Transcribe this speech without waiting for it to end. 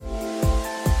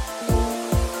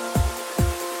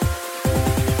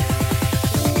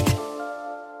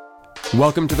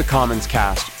Welcome to the Commons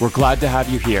Cast. We're glad to have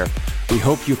you here. We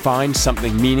hope you find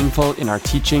something meaningful in our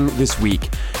teaching this week.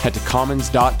 Head to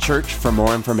commons.church for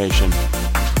more information.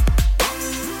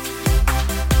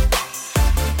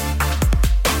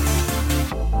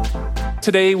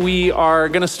 Today we are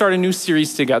going to start a new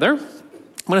series together.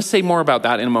 I'm going to say more about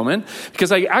that in a moment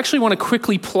because I actually want to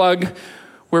quickly plug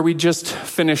where we just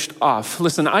finished off.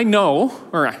 Listen, I know,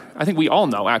 or I think we all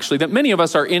know actually, that many of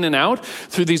us are in and out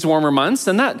through these warmer months,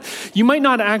 and that you might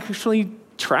not actually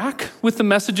track with the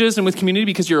messages and with community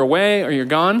because you're away or you're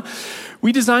gone.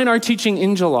 We design our teaching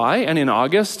in July and in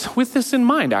August with this in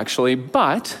mind, actually,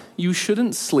 but you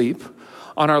shouldn't sleep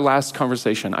on our last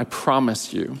conversation, I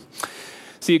promise you.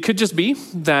 See, it could just be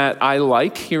that I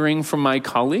like hearing from my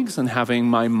colleagues and having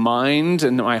my mind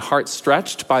and my heart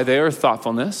stretched by their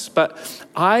thoughtfulness, but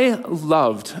I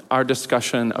loved our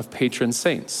discussion of patron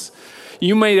saints.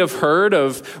 You may have heard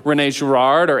of René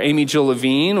Girard or Amy Jill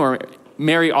Levine or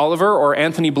Mary Oliver or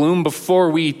Anthony Bloom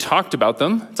before we talked about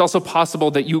them. It's also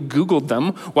possible that you Googled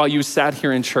them while you sat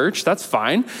here in church. That's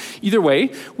fine. Either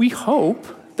way, we hope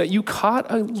that you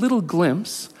caught a little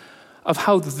glimpse of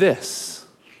how this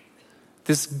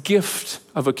gift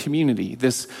of a community,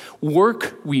 this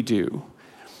work we do,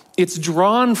 it's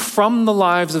drawn from the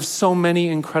lives of so many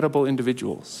incredible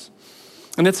individuals.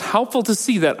 And it's helpful to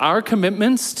see that our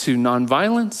commitments to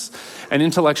nonviolence and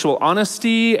intellectual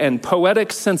honesty and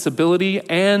poetic sensibility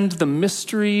and the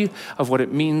mystery of what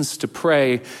it means to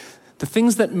pray, the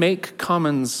things that make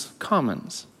commons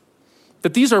commons,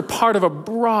 that these are part of a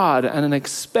broad and an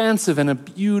expansive and a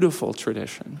beautiful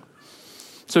tradition.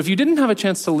 So if you didn't have a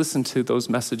chance to listen to those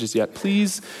messages yet,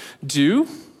 please do.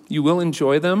 You will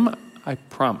enjoy them, I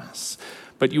promise.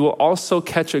 But you will also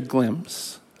catch a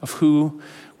glimpse of who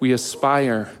we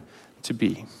aspire to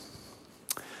be.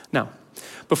 Now,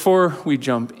 before we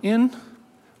jump in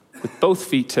with both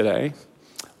feet today,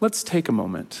 let's take a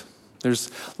moment. There's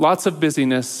lots of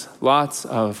busyness, lots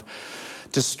of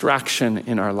distraction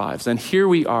in our lives. And here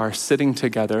we are sitting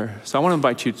together. So I want to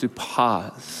invite you to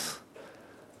pause.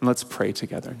 And let's pray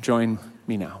together. Join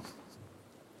me now.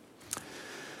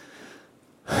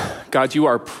 God, you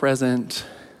are present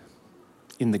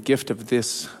in the gift of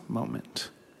this moment.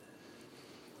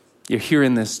 You're here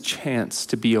in this chance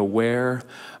to be aware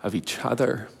of each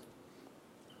other,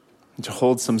 and to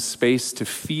hold some space to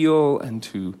feel and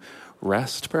to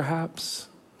rest, perhaps,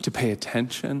 to pay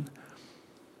attention.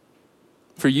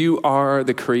 For you are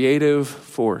the creative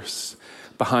force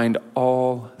behind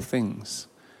all things.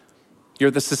 You're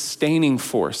the sustaining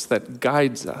force that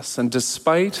guides us. And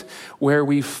despite where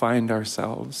we find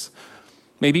ourselves,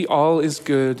 maybe all is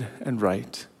good and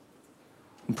right.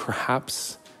 And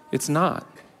perhaps it's not.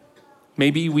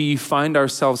 Maybe we find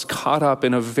ourselves caught up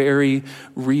in a very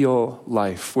real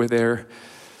life where there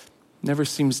never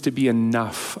seems to be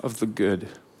enough of the good,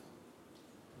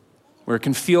 where it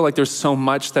can feel like there's so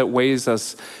much that weighs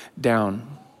us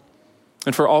down.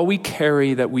 And for all we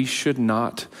carry that we should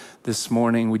not this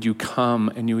morning, would you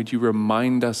come and would you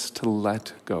remind us to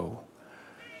let go?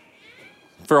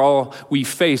 For all we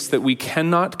face that we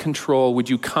cannot control, would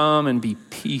you come and be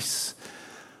peace,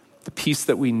 the peace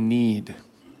that we need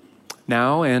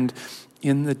now and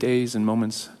in the days and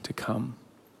moments to come?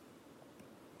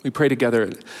 We pray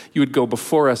together you would go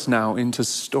before us now into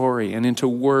story and into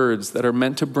words that are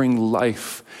meant to bring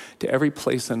life to every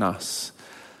place in us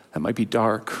that might be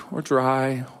dark or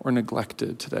dry or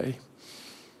neglected today.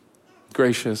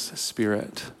 Gracious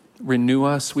Spirit, renew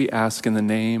us, we ask, in the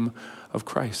name of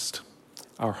Christ,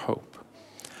 our hope.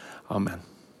 Amen.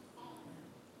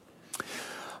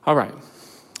 All right.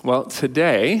 Well,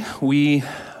 today we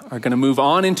are going to move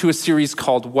on into a series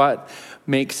called What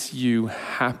Makes You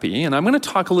Happy? And I'm going to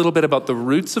talk a little bit about the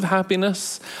roots of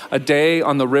happiness, a day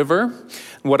on the river,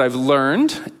 what I've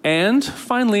learned, and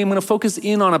finally, I'm going to focus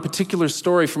in on a particular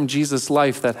story from Jesus'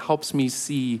 life that helps me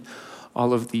see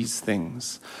all of these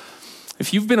things.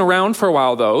 If you've been around for a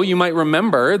while, though, you might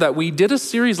remember that we did a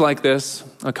series like this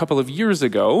a couple of years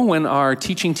ago when our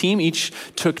teaching team each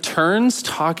took turns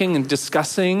talking and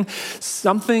discussing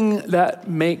something that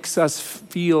makes us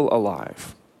feel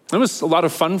alive. It was a lot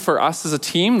of fun for us as a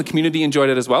team. The community enjoyed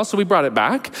it as well, so we brought it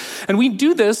back. And we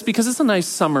do this because it's a nice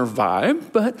summer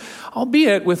vibe, but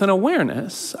albeit with an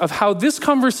awareness of how this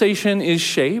conversation is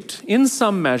shaped in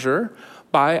some measure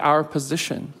by our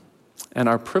position and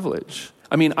our privilege.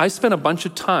 I mean, I spent a bunch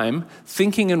of time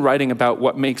thinking and writing about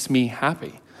what makes me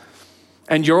happy.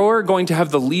 And you're going to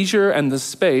have the leisure and the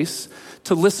space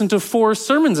to listen to 4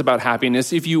 sermons about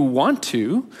happiness if you want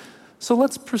to. So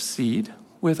let's proceed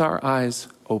with our eyes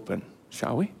open,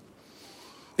 shall we?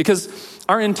 Because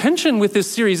our intention with this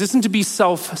series isn't to be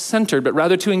self-centered, but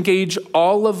rather to engage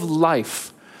all of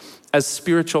life as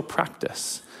spiritual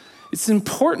practice. It's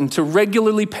important to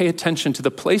regularly pay attention to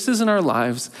the places in our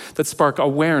lives that spark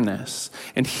awareness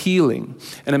and healing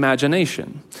and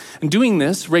imagination. And doing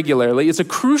this regularly is a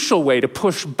crucial way to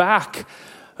push back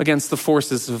against the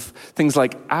forces of things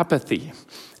like apathy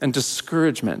and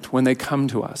discouragement when they come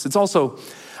to us. It's also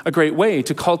a great way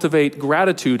to cultivate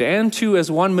gratitude and to,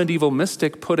 as one medieval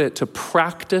mystic put it, to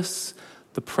practice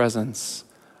the presence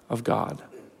of God.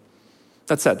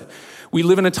 That said, we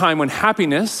live in a time when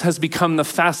happiness has become the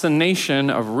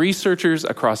fascination of researchers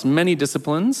across many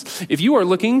disciplines. If you are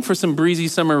looking for some breezy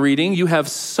summer reading, you have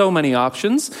so many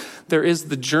options. There is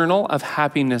the Journal of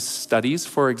Happiness Studies,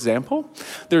 for example.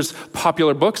 There's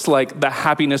popular books like The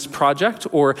Happiness Project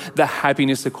or The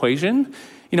Happiness Equation.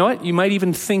 You know what? You might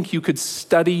even think you could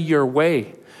study your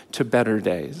way to better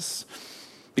days.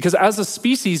 Because as a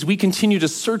species, we continue to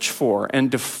search for and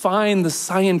define the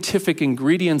scientific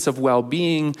ingredients of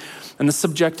well-being and the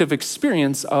subjective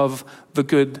experience of the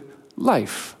good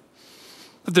life.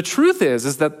 But the truth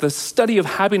is that the study of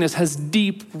happiness has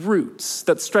deep roots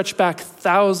that stretch back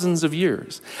thousands of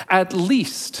years, at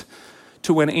least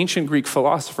to when ancient Greek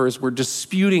philosophers were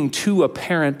disputing two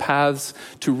apparent paths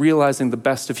to realizing the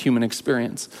best of human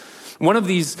experience. One of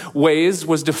these ways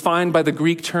was defined by the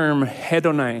Greek term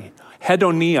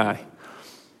hedonia,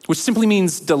 which simply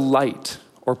means delight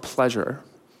or pleasure.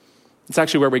 It's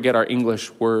actually where we get our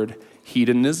English word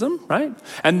hedonism, right?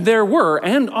 And there were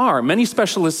and are many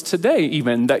specialists today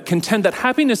even that contend that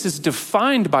happiness is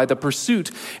defined by the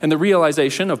pursuit and the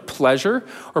realization of pleasure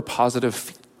or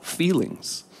positive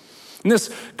feelings. And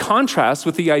this contrasts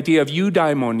with the idea of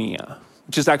eudaimonia,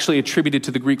 which is actually attributed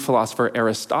to the Greek philosopher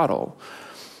Aristotle.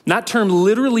 And that term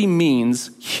literally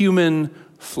means human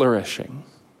flourishing.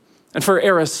 And for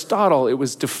Aristotle, it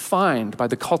was defined by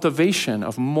the cultivation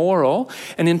of moral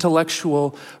and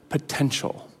intellectual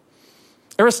potential.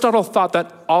 Aristotle thought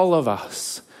that all of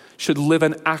us should live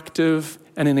an active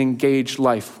and an engaged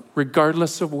life,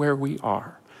 regardless of where we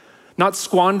are, not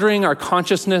squandering our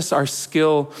consciousness, our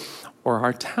skill, or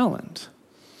our talent.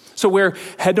 So where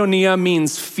hedonia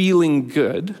means feeling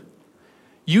good,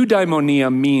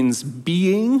 eudaimonia means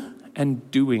being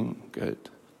and doing good.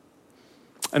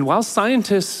 And while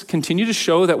scientists continue to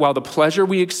show that while the pleasure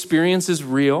we experience is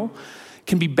real,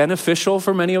 can be beneficial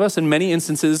for many of us in many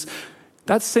instances,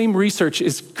 that same research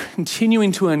is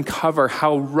continuing to uncover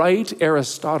how right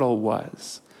Aristotle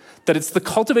was. That it's the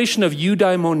cultivation of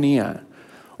eudaimonia,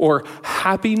 or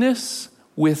happiness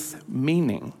with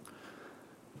meaning.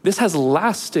 This has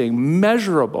lasting,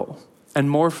 measurable,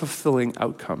 and more fulfilling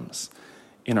outcomes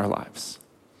in our lives.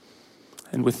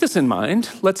 And with this in mind,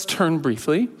 let's turn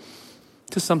briefly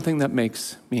to something that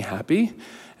makes me happy,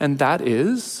 and that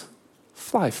is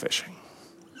fly fishing.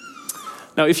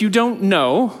 Now, if you don't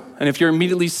know, and if you're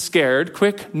immediately scared,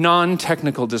 quick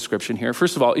non-technical description here.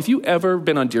 First of all, if you've ever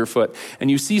been on Deerfoot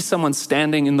and you see someone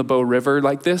standing in the Bow River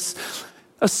like this,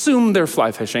 assume they're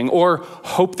fly fishing, or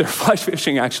hope they're fly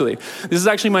fishing, actually. This is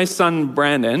actually my son,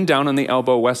 Brandon, down on the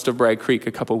elbow west of Bragg Creek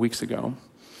a couple weeks ago.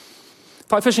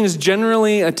 Fly fishing is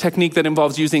generally a technique that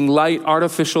involves using light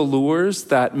artificial lures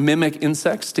that mimic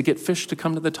insects to get fish to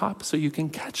come to the top so you can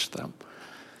catch them.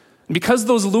 And because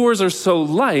those lures are so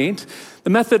light, the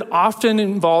method often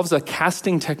involves a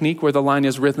casting technique where the line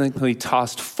is rhythmically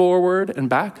tossed forward and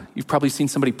back. You've probably seen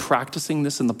somebody practicing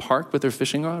this in the park with their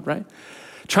fishing rod, right?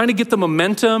 Trying to get the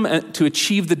momentum to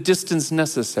achieve the distance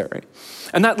necessary.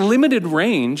 And that limited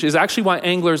range is actually why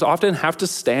anglers often have to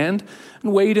stand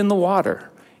and wade in the water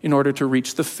in order to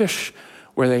reach the fish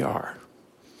where they are.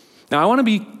 Now, I want to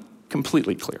be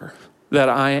completely clear that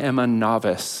I am a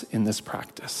novice in this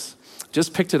practice.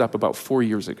 Just picked it up about 4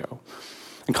 years ago.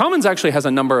 And Commons actually has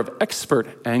a number of expert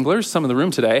anglers, some in the room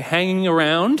today, hanging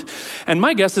around. And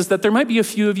my guess is that there might be a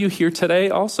few of you here today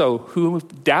also who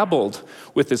have dabbled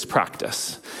with this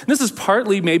practice. And this is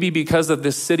partly maybe because of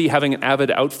this city having an avid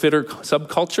outfitter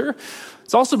subculture.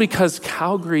 It's also because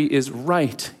Calgary is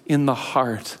right in the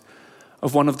heart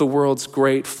of one of the world's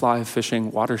great fly fishing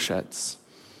watersheds.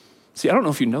 See, I don't know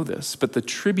if you know this, but the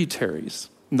tributaries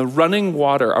and the running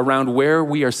water around where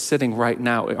we are sitting right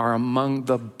now are among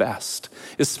the best,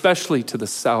 especially to the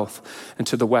south and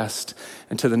to the west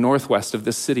and to the northwest of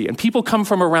this city. And people come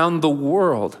from around the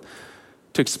world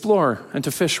to explore and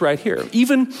to fish right here.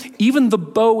 Even the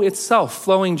Bow itself,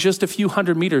 flowing just a few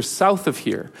hundred meters south of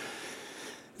here,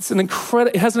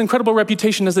 it has an incredible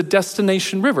reputation as a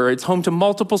destination river. It's home to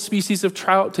multiple species of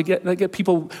trout that get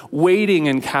people wading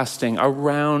and casting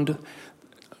around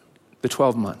the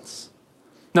 12 months.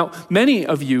 Now, many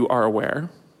of you are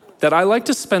aware that I like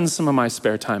to spend some of my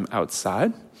spare time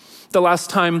outside. The last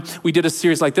time we did a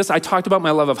series like this, I talked about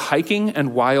my love of hiking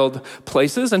and wild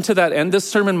places. And to that end, this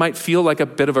sermon might feel like a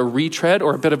bit of a retread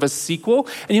or a bit of a sequel.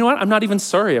 And you know what? I'm not even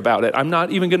sorry about it. I'm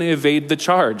not even going to evade the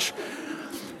charge.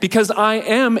 Because I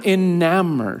am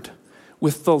enamored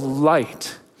with the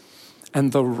light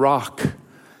and the rock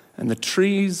and the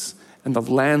trees and the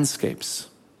landscapes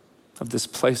of this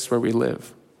place where we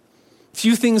live.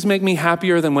 Few things make me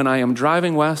happier than when I am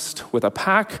driving west with a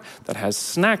pack that has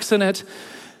snacks in it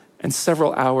and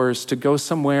several hours to go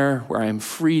somewhere where I am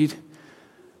free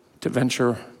to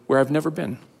venture where I've never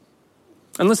been.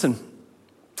 And listen,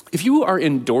 if you are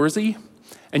indoorsy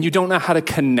and you don't know how to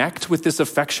connect with this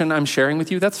affection I'm sharing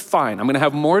with you, that's fine. I'm going to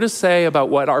have more to say about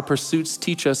what our pursuits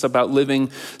teach us about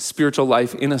living spiritual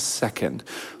life in a second.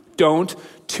 Don't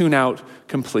tune out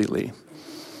completely.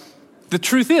 The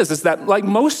truth is that like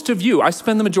most of you, I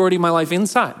spend the majority of my life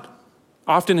inside,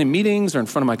 often in meetings or in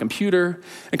front of my computer.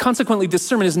 And consequently, this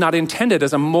sermon is not intended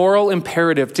as a moral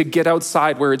imperative to get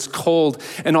outside where it's cold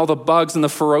and all the bugs and the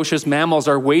ferocious mammals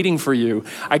are waiting for you.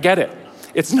 I get it.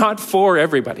 It's not for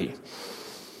everybody.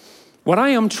 What I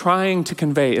am trying to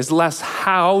convey is less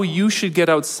how you should get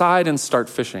outside and start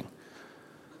fishing.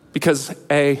 Because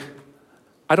A,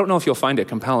 I don't know if you'll find it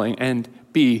compelling, and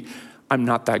B, I'm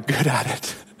not that good at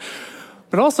it.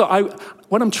 But also,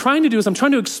 what I'm trying to do is I'm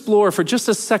trying to explore for just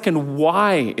a second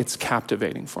why it's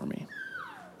captivating for me.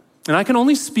 And I can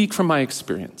only speak from my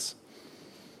experience.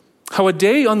 How a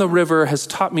day on the river has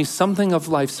taught me something of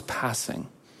life's passing.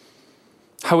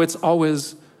 How it's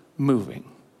always moving.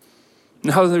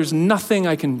 And how there's nothing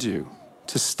I can do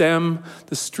to stem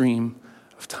the stream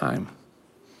of time.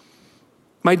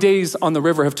 My days on the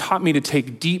river have taught me to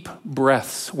take deep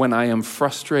breaths when I am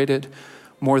frustrated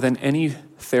more than any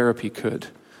therapy could.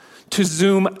 To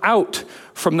zoom out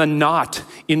from the knot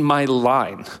in my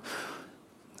line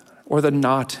or the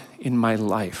knot in my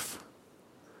life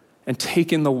and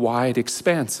take in the wide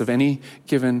expanse of any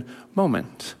given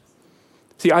moment.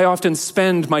 See, I often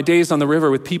spend my days on the river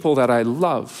with people that I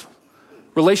love,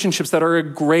 relationships that are a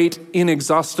great,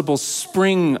 inexhaustible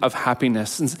spring of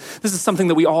happiness. And this is something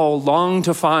that we all long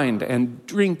to find and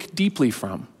drink deeply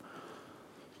from.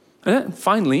 And then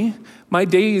finally, my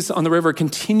days on the river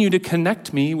continue to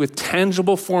connect me with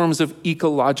tangible forms of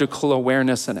ecological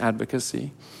awareness and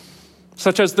advocacy,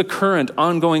 such as the current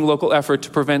ongoing local effort to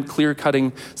prevent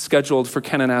clear-cutting scheduled for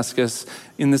Kananaskis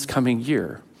in this coming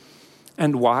year.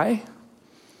 And why?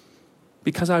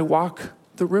 Because I walk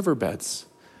the riverbeds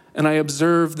and I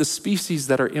observe the species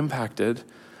that are impacted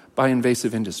by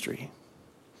invasive industry.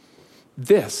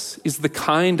 This is the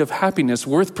kind of happiness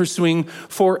worth pursuing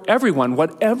for everyone,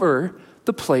 whatever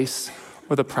the place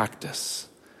or the practice.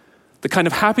 The kind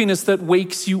of happiness that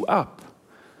wakes you up,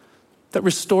 that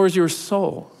restores your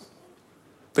soul.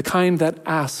 The kind that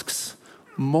asks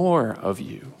more of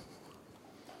you.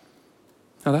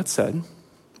 Now that said,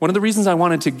 one of the reasons I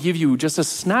wanted to give you just a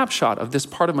snapshot of this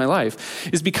part of my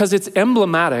life is because it's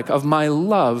emblematic of my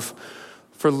love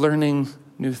for learning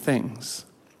new things.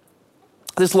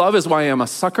 This love is why I'm a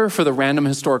sucker for the random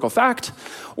historical fact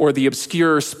or the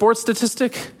obscure sports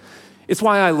statistic. It's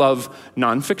why I love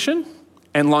nonfiction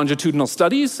and longitudinal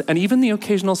studies and even the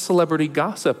occasional celebrity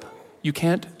gossip. You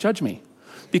can't judge me.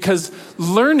 Because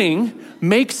learning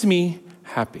makes me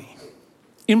happy.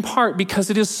 In part because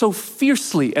it is so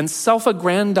fiercely and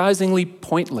self-aggrandizingly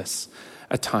pointless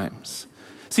at times.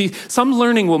 See, some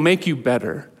learning will make you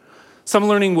better. Some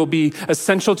learning will be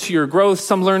essential to your growth.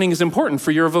 Some learning is important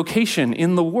for your vocation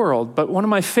in the world. But one of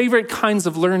my favorite kinds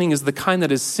of learning is the kind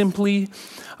that is simply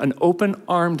an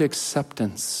open-armed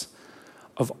acceptance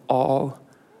of all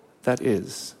that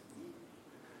is.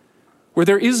 Where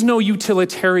there is no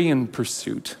utilitarian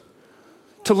pursuit.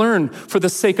 To learn for the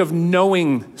sake of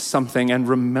knowing something and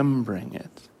remembering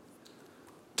it.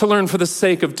 To learn for the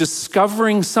sake of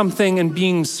discovering something and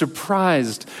being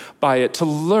surprised by it. To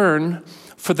learn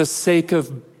for the sake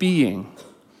of being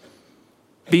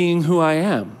who I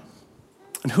am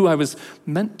and who I was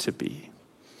meant to be.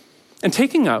 And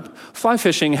taking up fly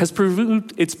fishing it's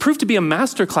proved to be a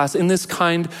masterclass in this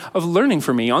kind of learning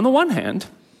for me. On the one hand,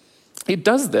 it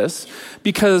does this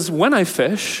because when I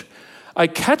fish, I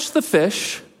catch the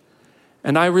fish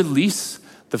and I release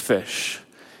the fish.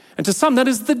 And to some, that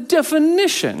is the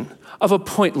definition of a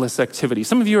pointless activity.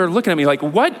 Some of you are looking at me like,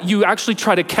 what? You actually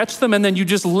try to catch them and then you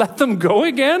just let them go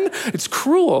again? It's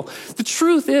cruel. The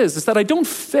truth is that I don't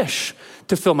fish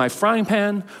to fill my frying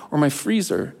pan or my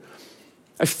freezer.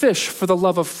 I fish for the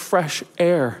love of fresh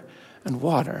air and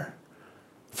water,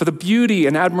 for the beauty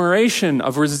and admiration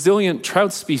of resilient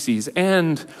trout species,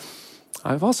 and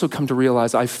I've also come to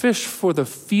realize I fish for the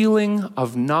feeling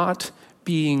of not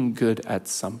being good at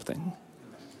something.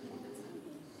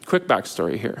 Quick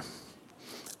backstory here.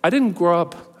 I didn't grow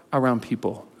up around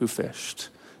people who fished.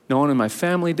 No one in my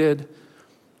family did,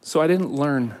 so I didn't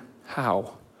learn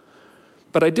how.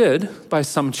 But I did, by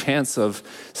some chance of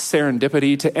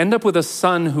serendipity, to end up with a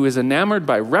son who is enamored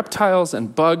by reptiles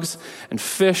and bugs and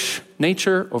fish,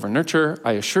 nature over nurture,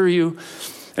 I assure you.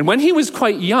 And when he was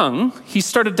quite young, he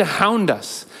started to hound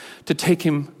us to take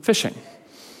him fishing.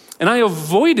 And I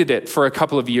avoided it for a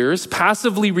couple of years,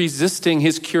 passively resisting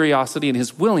his curiosity and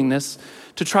his willingness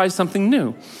to try something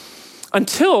new.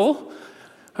 Until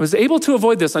I was able to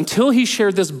avoid this, until he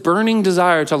shared this burning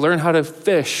desire to learn how to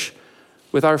fish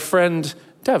with our friend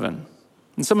Devin.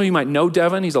 And some of you might know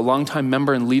Devin. He's a longtime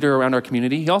member and leader around our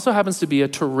community. He also happens to be a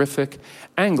terrific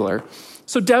angler.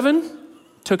 So Devin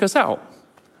took us out.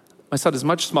 My son is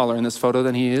much smaller in this photo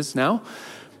than he is now.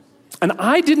 And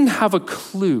I didn't have a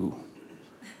clue.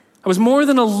 I was more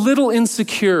than a little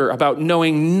insecure about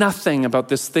knowing nothing about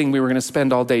this thing we were going to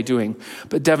spend all day doing.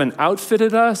 But Devin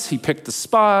outfitted us, he picked the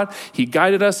spot, he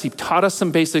guided us, he taught us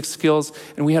some basic skills,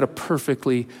 and we had a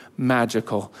perfectly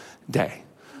magical day.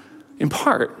 In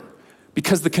part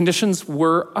because the conditions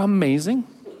were amazing.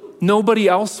 Nobody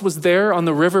else was there on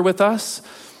the river with us,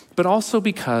 but also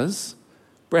because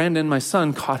Brandon, my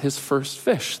son, caught his first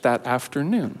fish that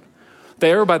afternoon.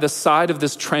 There by the side of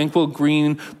this tranquil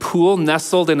green pool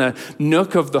nestled in a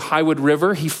nook of the Highwood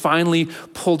River, he finally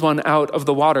pulled one out of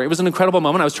the water. It was an incredible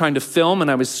moment. I was trying to film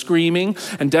and I was screaming,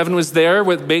 and Devin was there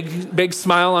with big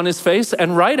smile on his face.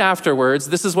 And right afterwards,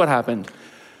 this is what happened.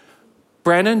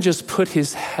 Brandon just put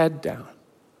his head down.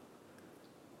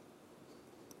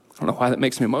 I don't know why that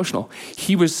makes me emotional.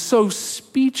 He was so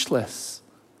speechless,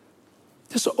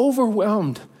 just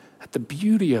overwhelmed at the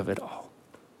beauty of it all.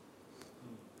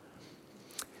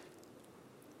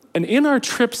 And in our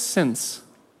trips since,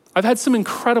 I've had some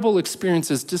incredible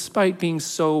experiences despite being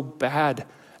so bad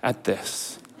at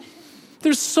this.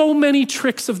 There's so many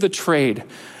tricks of the trade,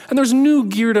 and there's new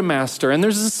gear to master, and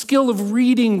there's a skill of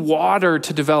reading water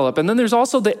to develop, and then there's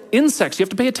also the insects. You have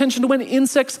to pay attention to when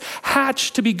insects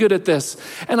hatch to be good at this,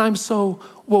 and I'm so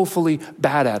woefully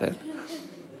bad at it.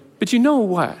 But you know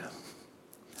what?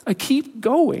 I keep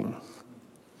going.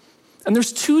 And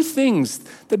there's two things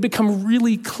that become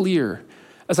really clear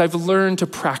as I've learned to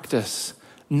practice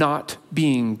not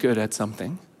being good at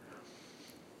something.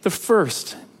 The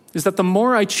first is that the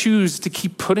more I choose to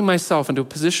keep putting myself into a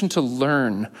position to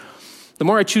learn, the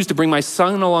more I choose to bring my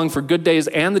son along for good days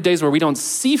and the days where we don't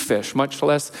see fish, much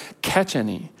less catch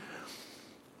any,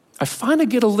 I find I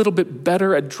get a little bit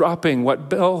better at dropping what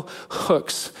Bell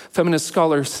Hooks, feminist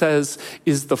scholar, says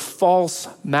is the false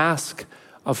mask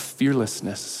of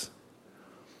fearlessness.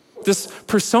 This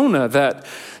persona that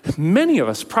many of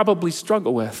us probably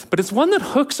struggle with, but it's one that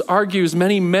Hooks argues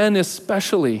many men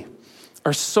especially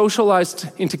are socialized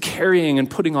into carrying and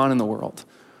putting on in the world.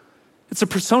 It's a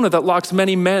persona that locks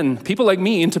many men, people like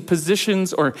me, into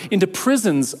positions or into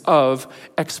prisons of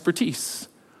expertise.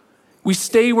 We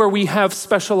stay where we have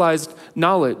specialized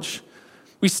knowledge.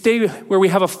 We stay where we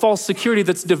have a false security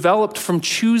that's developed from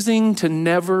choosing to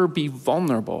never be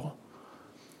vulnerable.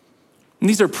 And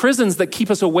these are prisons that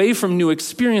keep us away from new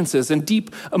experiences and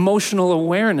deep emotional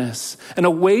awareness, and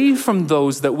away from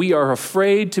those that we are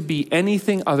afraid to be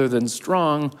anything other than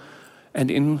strong and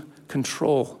in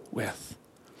control with.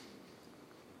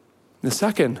 The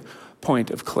second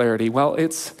point of clarity, well,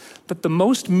 it's that the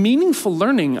most meaningful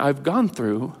learning I've gone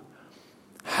through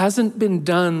hasn't been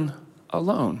done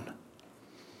alone.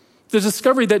 The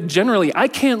discovery that generally I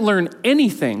can't learn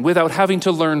anything without having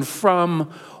to learn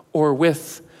from or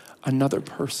with another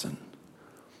person.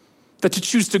 That to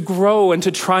choose to grow and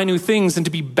to try new things and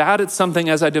to be bad at something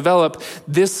as I develop,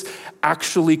 this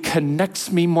actually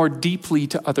connects me more deeply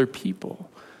to other people.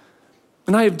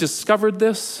 And I have discovered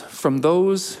this from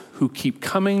those who keep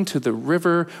coming to the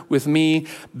river with me,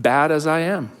 bad as I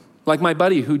am. Like my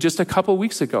buddy who just a couple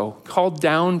weeks ago called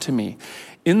down to me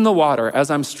in the water as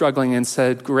I'm struggling and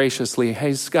said graciously,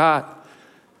 "Hey, Scott,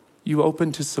 you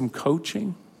open to some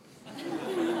coaching?"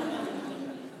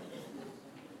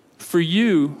 For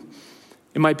you,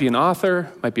 it might be an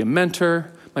author, might be a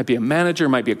mentor, might be a manager,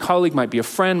 might be a colleague, might be a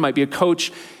friend, might be a coach,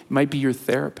 it might be your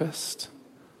therapist.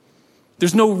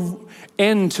 There's no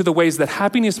end to the ways that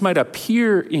happiness might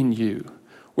appear in you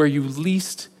where you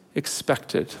least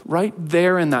expect it, right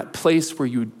there in that place where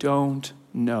you don't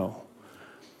know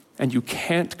and you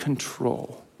can't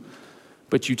control,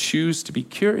 but you choose to be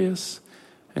curious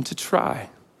and to try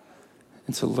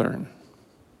and to learn.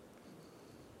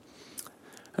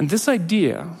 And this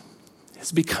idea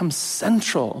has become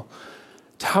central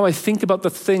to how I think about the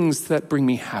things that bring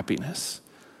me happiness,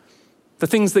 the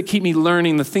things that keep me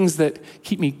learning, the things that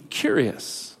keep me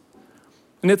curious.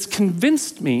 And it's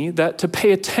convinced me that to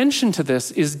pay attention to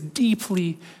this is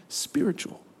deeply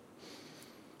spiritual.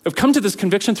 I've come to this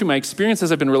conviction through my experience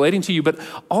as I've been relating to you, but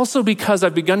also because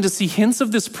I've begun to see hints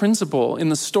of this principle in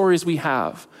the stories we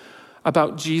have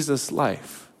about Jesus'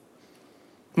 life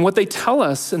and what they tell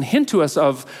us and hint to us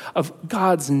of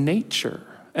God's nature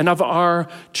and of our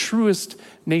truest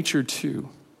nature too.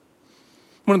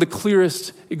 One of the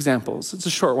clearest examples, it's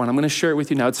a short one, I'm going to share it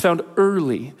with you now. It's found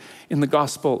early in the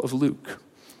Gospel of Luke.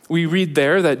 We read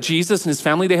there that Jesus and his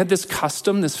family, they had this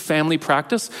custom, this family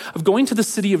practice of going to the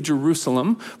city of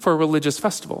Jerusalem for a religious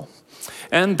festival.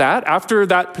 And that after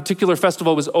that particular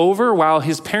festival was over, while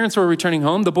his parents were returning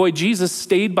home, the boy Jesus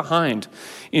stayed behind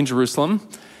in Jerusalem.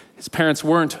 His parents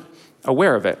weren't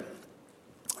aware of it.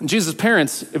 Jesus'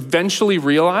 parents eventually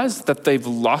realized that they've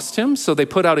lost him, so they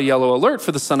put out a yellow alert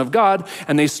for the Son of God,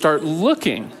 and they start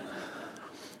looking.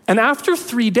 And after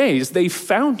 3 days, they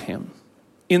found him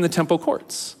in the temple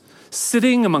courts,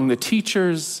 sitting among the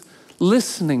teachers,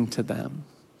 listening to them,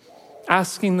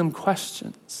 asking them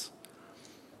questions.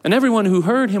 And everyone who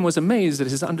heard him was amazed at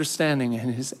his understanding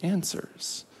and his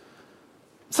answers.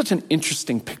 Such an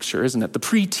interesting picture, isn't it? The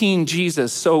preteen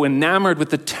Jesus, so enamored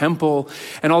with the temple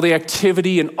and all the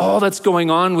activity and all that's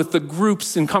going on with the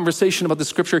groups in conversation about the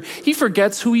scripture, he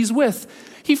forgets who he's with.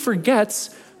 He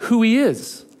forgets who he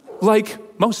is, like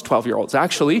most 12-year-olds,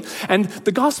 actually. And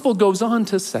the gospel goes on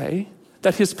to say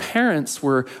that his parents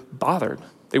were bothered.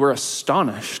 They were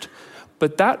astonished.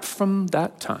 But that from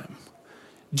that time,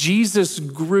 Jesus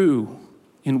grew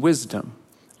in wisdom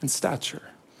and stature,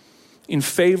 in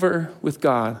favor with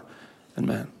God and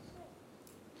man.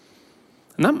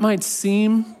 And that might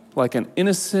seem like an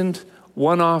innocent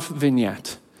one-off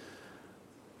vignette,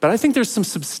 but I think there's some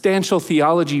substantial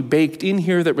theology baked in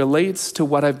here that relates to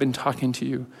what I've been talking to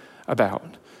you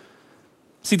about.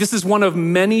 See, this is one of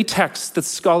many texts that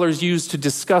scholars use to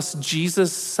discuss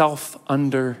Jesus'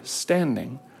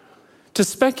 self-understanding, to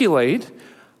speculate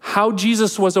how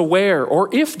Jesus was aware,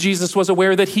 or if Jesus was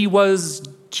aware that he was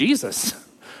Jesus,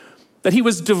 that he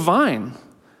was divine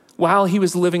while he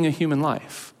was living a human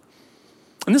life.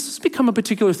 And this has become a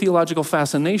particular theological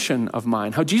fascination of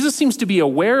mine, how Jesus seems to be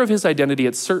aware of his identity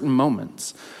at certain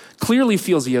moments, clearly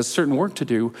feels he has certain work to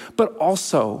do, but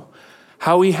also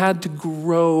how he had to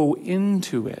grow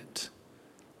into it,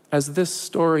 as this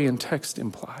story and text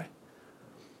imply.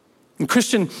 And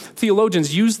Christian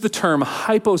theologians use the term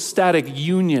hypostatic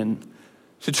union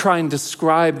to try and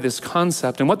describe this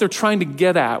concept. And what they're trying to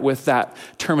get at with that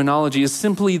terminology is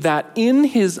simply that in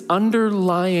his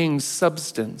underlying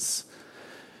substance,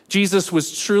 Jesus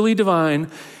was truly divine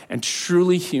and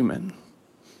truly human.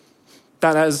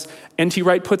 That, as N.T.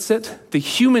 Wright puts it, the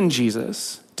human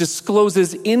Jesus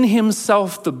discloses in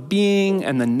himself the being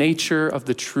and the nature of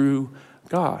the true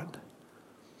God.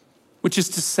 Which is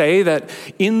to say that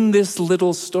in this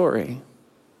little story,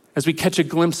 as we catch a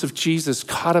glimpse of Jesus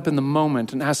caught up in the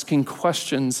moment and asking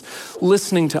questions,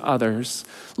 listening to others,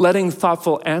 letting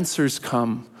thoughtful answers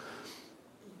come.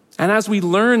 And as we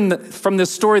learn from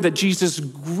this story that Jesus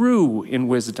grew in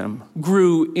wisdom,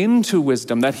 grew into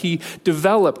wisdom, that he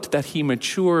developed, that he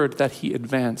matured, that he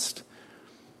advanced,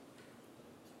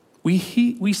 we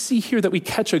see here that we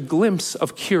catch a glimpse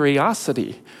of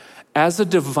curiosity as a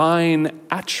divine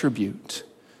attribute.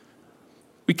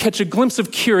 We catch a glimpse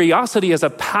of curiosity as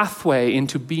a pathway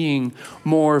into being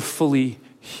more fully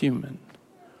human.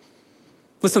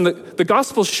 Listen, the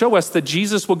Gospels show us that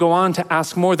Jesus will go on to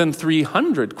ask more than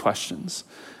 300 questions.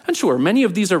 And sure, many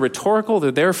of these are rhetorical.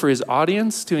 They're there for his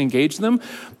audience to engage them.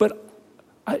 But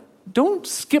don't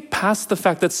skip past the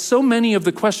fact that so many of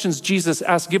the questions Jesus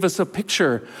asked give us a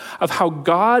picture of how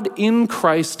God in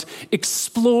Christ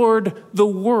explored the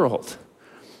world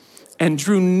and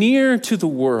drew near to the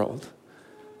world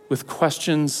with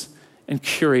questions and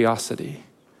curiosity.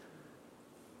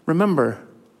 Remember,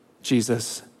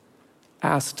 Jesus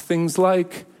asked things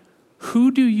like,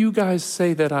 "Who do you guys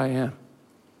say that I am?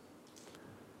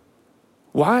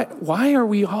 Why are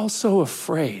we all so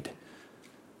afraid?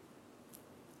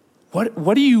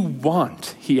 What do you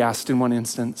want?" he asked in one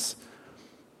instance.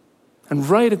 And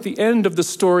right at the end of the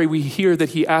story, we hear that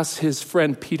he asks his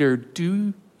friend Peter,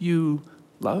 "Do you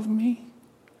love me?"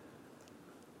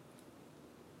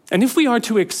 And if we are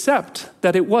to accept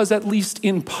that it was at least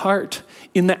in part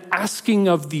in the asking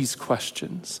of these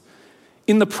questions,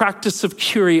 in the practice of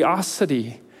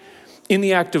curiosity, in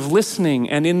the act of listening,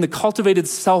 and in the cultivated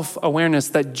self-awareness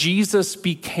that Jesus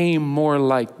became more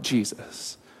like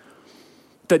Jesus,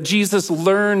 that Jesus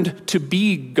learned to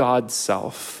be God's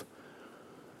self,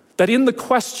 that in the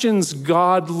questions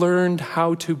God learned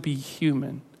how to be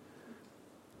human.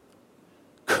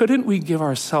 Couldn't we give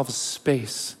ourselves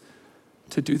space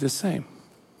to do the same?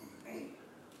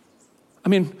 I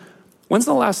mean, when's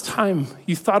the last time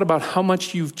you thought about how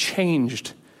much you've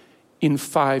changed in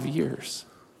 5 years?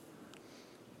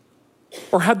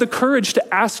 Or had the courage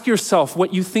to ask yourself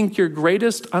what you think your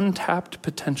greatest untapped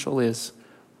potential is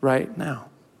right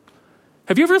now?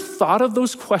 Have you ever thought of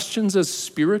those questions as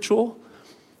spiritual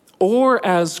or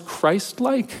as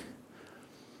Christ-like?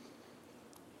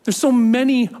 There's so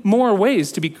many more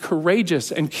ways to be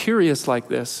courageous and curious like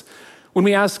this when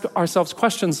we ask ourselves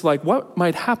questions like, what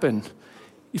might happen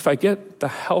if I get the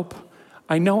help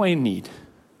I know I need?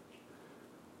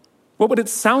 What would it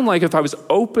sound like if I was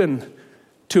open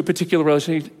to a particular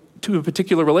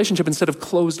relationship instead of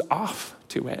closed off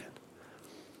to it?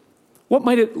 What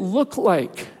might it look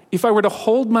like if I were to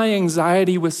hold my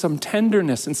anxiety with some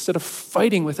tenderness instead of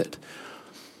fighting with it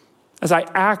as I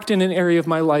act in an area of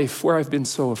my life where I've been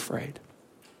so afraid?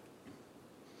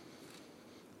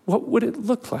 What would it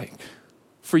look like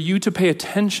for you to pay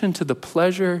attention to the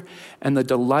pleasure and the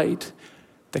delight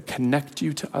that connect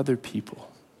you to other people?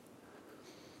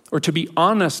 Or to be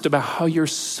honest about how you're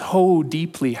so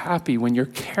deeply happy when you're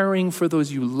caring for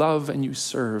those you love and you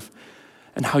serve,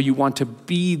 and how you want to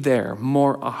be there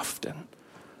more often,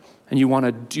 and you want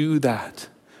to do that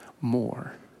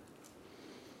more.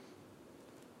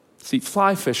 See,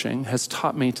 fly fishing has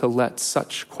taught me to let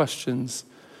such questions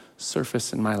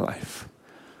surface in my life.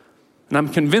 And I'm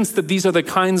convinced that these are the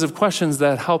kinds of questions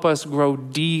that help us grow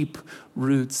deep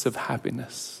roots of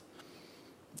happiness.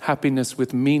 Happiness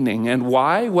with meaning. And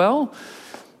why? Well,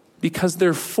 because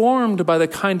they're formed by the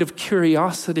kind of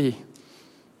curiosity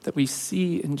that we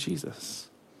see in Jesus.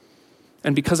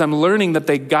 And because I'm learning that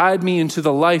they guide me into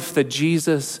the life that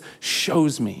Jesus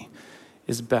shows me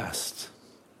is best.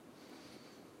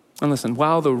 And listen,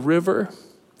 while the river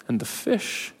and the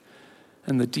fish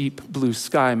and the deep blue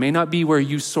sky may not be where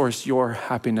you source your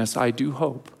happiness, I do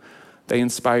hope they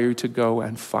inspire you to go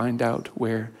and find out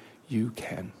where you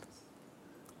can.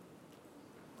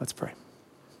 Let's pray.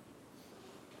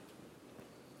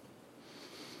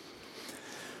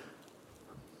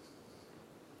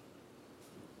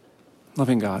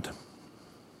 Loving God,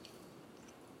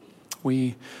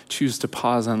 we choose to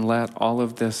pause and let all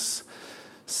of this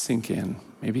sink in.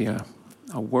 Maybe a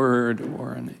word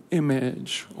or an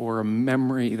image or a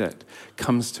memory that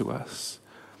comes to us.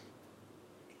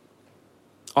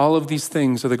 All of these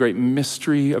things are the great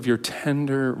mystery of your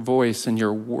tender voice and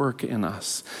your work in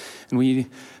us. And we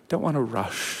don't want to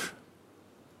rush.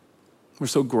 We're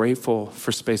so grateful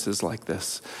for spaces like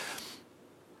this.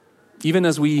 Even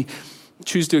as we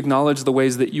choose to acknowledge the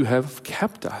ways that you have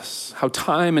kept us, how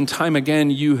time and time again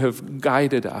you have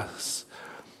guided us.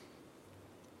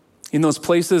 In those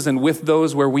places and with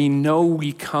those where we know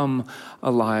we come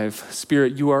alive,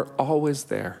 Spirit, you are always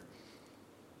there.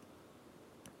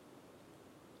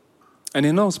 And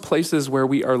in those places where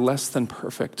we are less than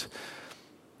perfect,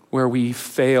 where we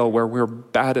fail, where we're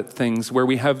bad at things, where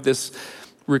we have this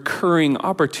recurring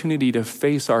opportunity to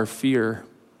face our fear,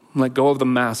 let go of the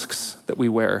masks that we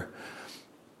wear,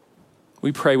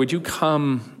 we pray, would you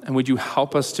come and would you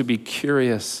help us to be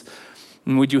curious,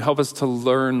 and would you help us to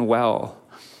learn well?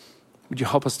 Would you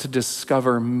help us to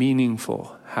discover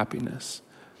meaningful happiness?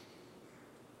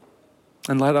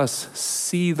 And let us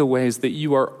see the ways that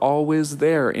you are always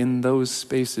there in those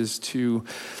spaces too,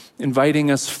 inviting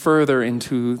us further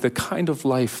into the kind of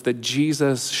life that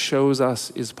Jesus shows us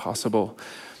is possible.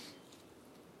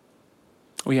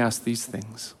 We ask these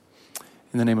things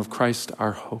in the name of Christ,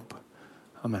 our hope.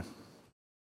 Amen.